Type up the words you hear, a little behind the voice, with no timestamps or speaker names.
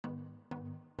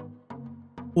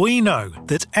We know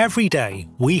that every day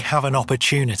we have an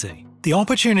opportunity. The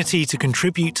opportunity to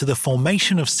contribute to the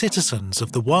formation of citizens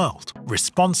of the world,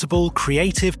 responsible,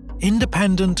 creative,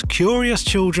 independent, curious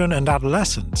children and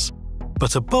adolescents,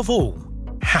 but above all,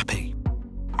 happy.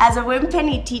 As a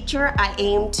Winpenny teacher, I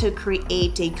aim to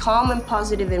create a calm and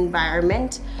positive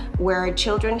environment where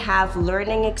children have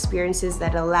learning experiences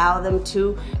that allow them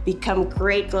to become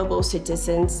great global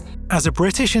citizens. As a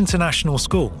British international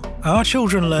school, our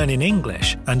children learn in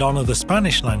English and honor the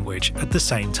Spanish language at the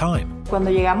same time. Cuando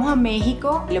llegamos a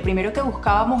México, lo primero que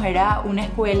buscábamos era una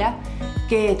escuela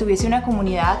que tuviese una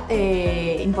comunidad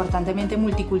importantemente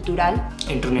multicultural.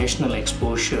 International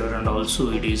exposure, and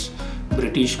also it is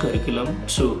British curriculum,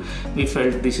 so we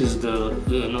felt this is the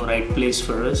right place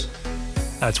for us.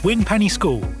 At Winpenny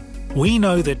School, we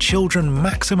know that children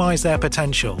maximize their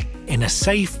potential in a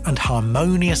safe and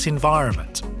harmonious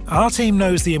environment. Our team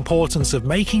knows the importance of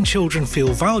making children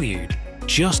feel valued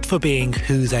just for being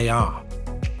who they are.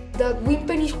 The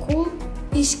Winpenny School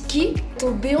is key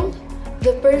to build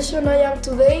the person I am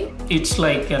today. It's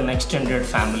like an extended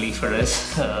family for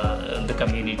us, the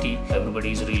community.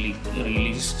 Everybody is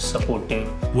really supportive.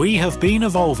 We have been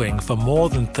evolving for more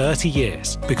than 30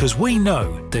 years because we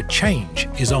know that change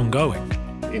is ongoing.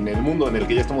 En el mundo en el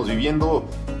que ya estamos viviendo,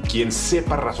 quien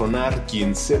sepa razonar,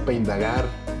 quien sepa indagar,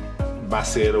 va a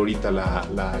ser ahorita la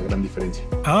gran diferencia.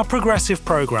 Our progressive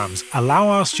programs allow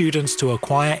our students to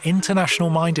acquire international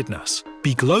mindedness,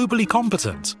 be globally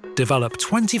competent, develop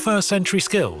 21st century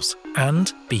skills,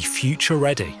 and be future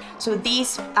ready. So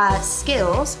these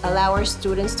skills allow our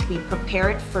students to be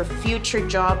prepared for future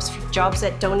jobs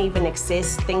that don't even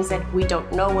exist, things that we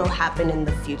don't know will happen in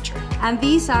the future. And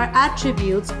these are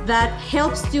attributes that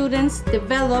help students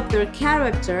develop their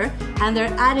character and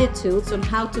their attitudes on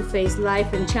how to face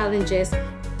life and challenges.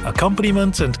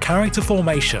 Accompaniment and character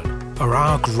formation are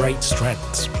our great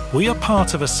strengths. We are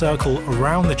part of a circle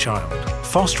around the child,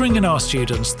 fostering in our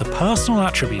students the personal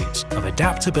attributes of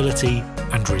adaptability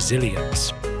and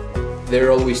resilience.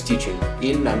 They're always teaching,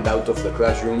 in and out of the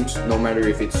classrooms, no matter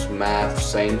if it's math,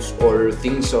 science, or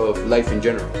things of life in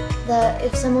general. That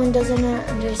if someone doesn't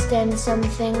understand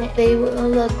something, they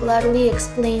will gladly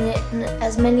explain it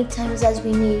as many times as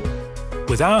we need.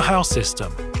 With our house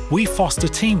system, we foster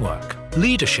teamwork,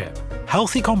 leadership,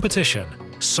 healthy competition,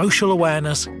 social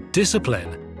awareness,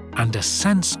 discipline, and a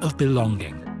sense of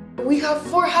belonging. We have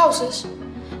 4 houses,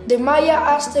 the Maya,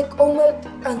 Aztec, Olmec,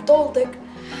 and Toltec,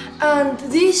 and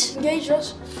this engages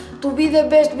us to be the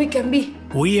best we can be.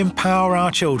 We empower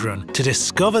our children to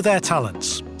discover their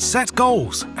talents, set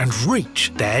goals, and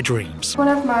reach their dreams. One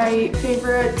of my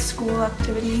favorite school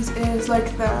activities is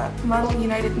like the Model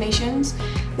United Nations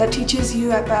that teaches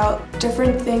you about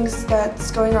different things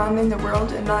that's going on in the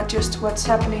world and not just what's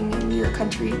happening in your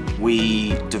country.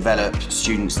 We develop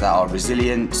students that are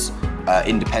resilient,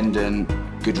 independent,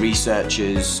 good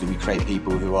researchers. We create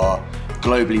people who are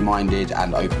globally minded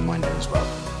and open-minded as well.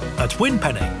 At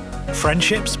Winpenny,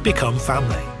 friendships become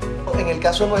family. En el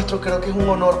caso nuestro creo que es un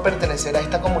honor pertenecer a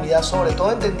esta comunidad, sobre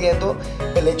todo entendiendo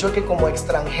el hecho de que como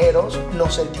extranjeros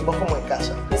nos sentimos como en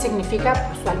casa.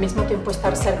 Significa pues, al mismo tiempo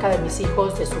estar cerca de mis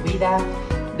hijos, de su vida,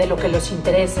 de lo que los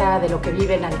interesa, de lo que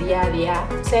viven al día a día.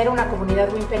 Ser una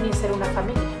comunidad Winpenny es ser una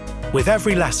familia. With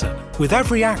every lesson, with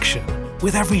every action,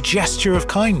 with every gesture of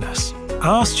kindness,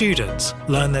 our students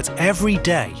learn that every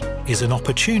day is an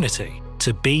opportunity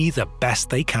to be the best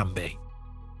they can be.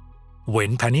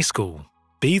 Winpenny School.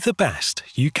 Be the best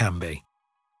you can be.